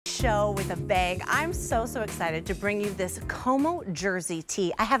show with a bang. I'm so excited to bring you this Como jersey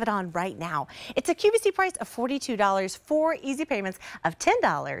tee. I have it on right now. It's a QVC price of $42, 4 easy payments of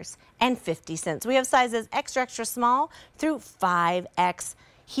 $10.50. We have sizes extra small through 5X.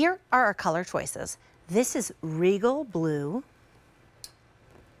 Here are our color choices. This is regal blue.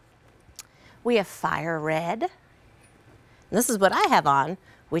 We have fire red. This is what I have on,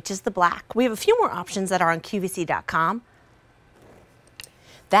 which is the black. We have a few more options that are on QVC.com.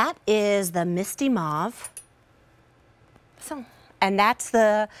 That is the misty mauve. And that's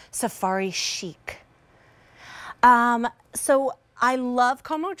the safari chic. So I love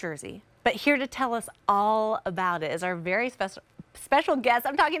Como jersey, but here to tell us all about it is our very special guest.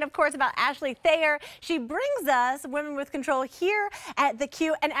 I'm talking, of course, about Ashley Thayer. She brings us Women with Control here at the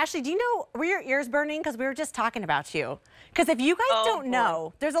Q. And Ashley, do you know, were your ears burning? Because we were just talking about you. Because if you guys don't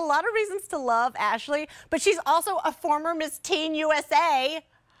know, there's a lot of reasons to love Ashley, but she's also a former Miss Teen USA.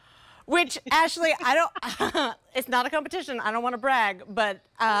 Which, Ashley, I don't, it's not a competition. I don't want to brag, but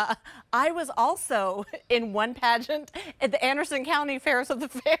I was also in one pageant at the Anderson County Fairs of the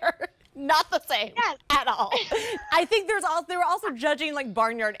Fair. Not the same at all. I think they were also judging like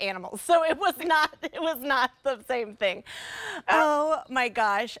barnyard animals, so it was not the same thing. Oh my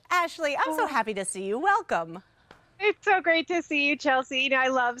gosh, Ashley, I'm so happy to see you. Welcome. It's so great to see you, Chelsea. You know, I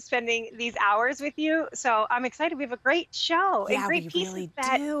love spending these hours with you, so I'm excited. We have a great show and great pieces really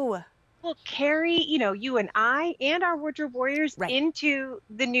that do. will carry, you know, you and I and our wardrobe warriors into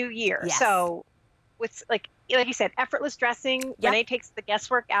the new year. Yes. So with like you said, effortless dressing. Renee takes the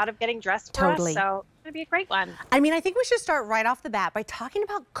guesswork out of getting dressed for us. So it's going to be a great one. I mean, I think we should start right off the bat by talking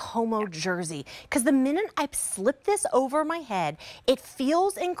about Como jersey, because the minute I slip this over my head, it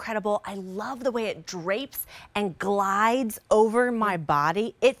feels incredible. I love the way it drapes and glides over my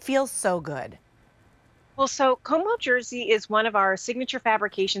body. It feels so good. Well, so Como jersey is one of our signature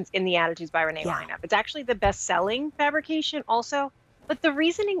fabrications in the Attitudes by Renee lineup. It's actually the best-selling fabrication also. But the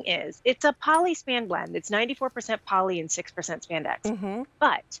reasoning is it's a poly span blend. It's 94% poly and 6% spandex.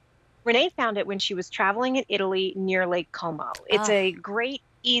 But Renee found it when she was traveling in Italy near Lake Como. It's a great,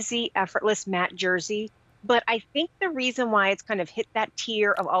 easy, effortless matte jersey. But I think the reason why it's kind of hit that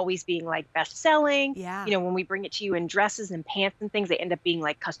tier of always being like best selling, you know, when we bring it to you in dresses and pants and things, they end up being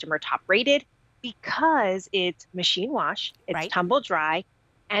like customer top rated because it's machine washed, it's tumble dry,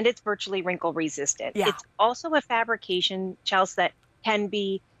 and it's virtually wrinkle resistant. It's also a fabrication, Chelsea, that can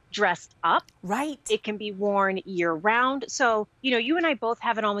be dressed up. It can be worn year round. So, you know, you and I both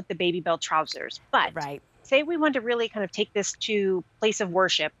have it on with the baby bell trousers, but say we want to really kind of take this to place of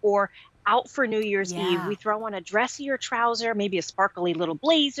worship or out for New Year's Eve, we throw on a dressier trouser, maybe a sparkly little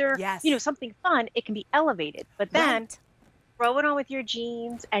blazer, you know, something fun, it can be elevated. But then throw it on with your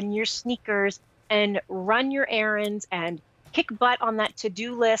jeans and your sneakers and run your errands and kick butt on that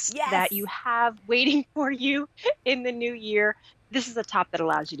to-do list that you have waiting for you in the new year. This is a top that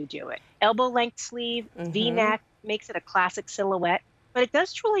allows you to do it. Elbow length sleeve, V-neck, makes it a classic silhouette, but it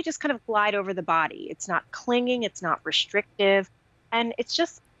does truly just kind of glide over the body. It's not clinging, it's not restrictive, and it's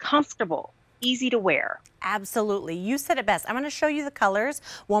just comfortable, easy to wear. Absolutely. You said it best. I'm going to show you the colors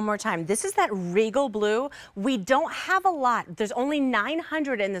one more time. This is that regal blue. We don't have a lot. There's only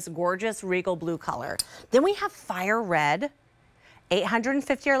 900 in this gorgeous regal blue color. Then we have fire red.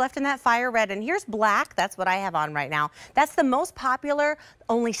 850 are left in that fire red, and here's black. That's what I have on right now. That's the most popular.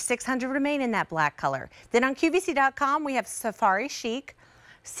 Only 600 remain in that black color. Then on QVC.com, we have safari chic.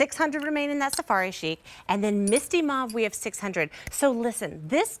 600 remain in that safari chic, and then misty mauve we have 600. So listen,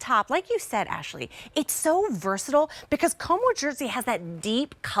 this top, like you said, Ashley, it's so versatile because Como jersey has that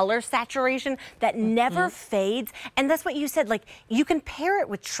deep color saturation that never fades, and that's what you said, like you can pair it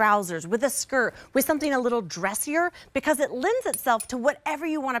with trousers, with a skirt, with something a little dressier because it lends itself to whatever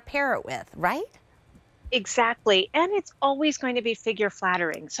you want to pair it with, right? Exactly, and it's always going to be figure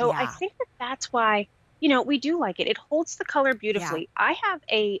flattering. So I think that that's why, you know, we do like it. It holds the color beautifully. I have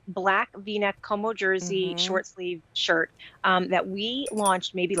a black V-neck Como jersey short sleeve shirt that we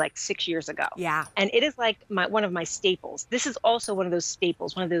launched maybe like 6 years ago. And it is like one of my staples. This is also one of those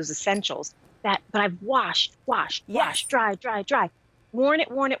staples, one of those essentials that, but I've washed, dry, worn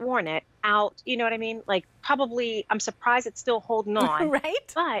it out. You know what I mean? Like probably, I'm surprised it's still holding on.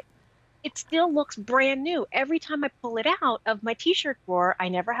 But it still looks brand new. Every time I pull it out of my t-shirt drawer, I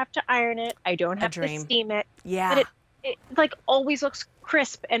never have to iron it. I don't have to steam it. But it like always looks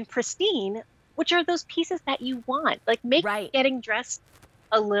crisp and pristine, which are those pieces that you want. Like make getting dressed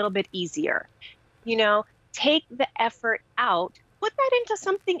a little bit easier. You know, take the effort out, put that into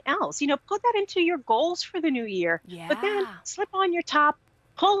something else. You know, put that into your goals for the new year. But then slip on your top,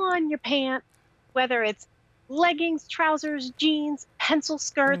 pull on your pants, whether it's leggings, trousers, jeans, pencil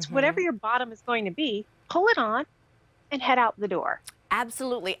skirts, whatever your bottom is going to be, pull it on and head out the door.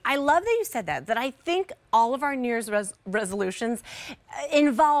 Absolutely. I love that you said that I think all of our New Year's resolutions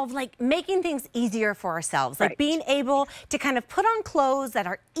involve like making things easier for ourselves, like being able to kind of put on clothes that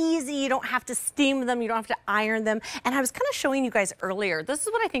are easy. You don't have to steam them. You don't have to iron them. And I was kind of showing you guys earlier, this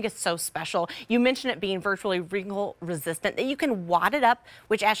is what I think is so special. You mentioned it being virtually wrinkle resistant, that you can wad it up,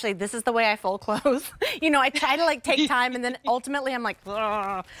 which actually this is the way I fold clothes. You know, I try to like take time and then ultimately I'm like,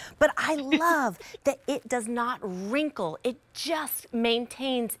 ugh. But I love that it does not wrinkle. It just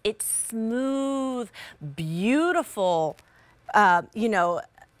maintains its smooth, beautiful, you know,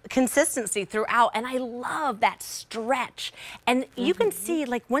 consistency throughout. And I love that stretch. And you can see,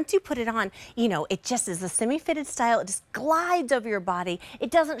 like, once you put it on, you know, it just is a semi-fitted style. It just glides over your body.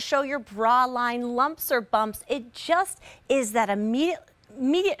 It doesn't show your bra line lumps or bumps. It just is that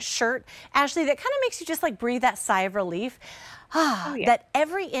immediate shirt, Ashley, that kind of makes you just like breathe that sigh of relief. That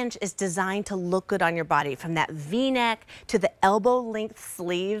every inch is designed to look good on your body, from that V-neck to the elbow length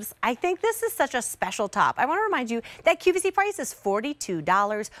sleeves. I think this is such a special top. I want to remind you that QVC price is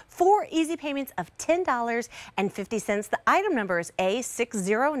 $42, 4 easy payments of $10.50. The item number is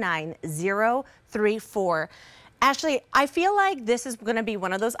A609034. Ashley, I feel like this is going to be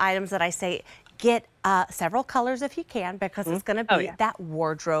one of those items that I say get several colors if you can, because it's going to be that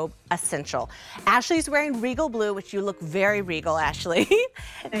wardrobe essential. Ashley's wearing regal blue, which you look very regal, Ashley.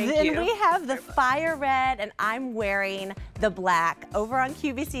 Then we have the fire red, and I'm wearing the black. Over on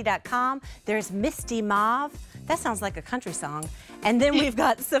QVC.com, there's misty mauve. That sounds like a country song. And then we've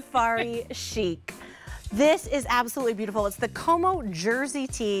got safari chic. This is absolutely beautiful. It's the Como jersey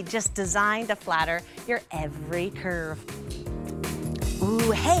tee, just designed to flatter your every curve.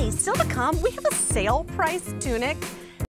 Ooh, hey, still to come, we have a sale price tunic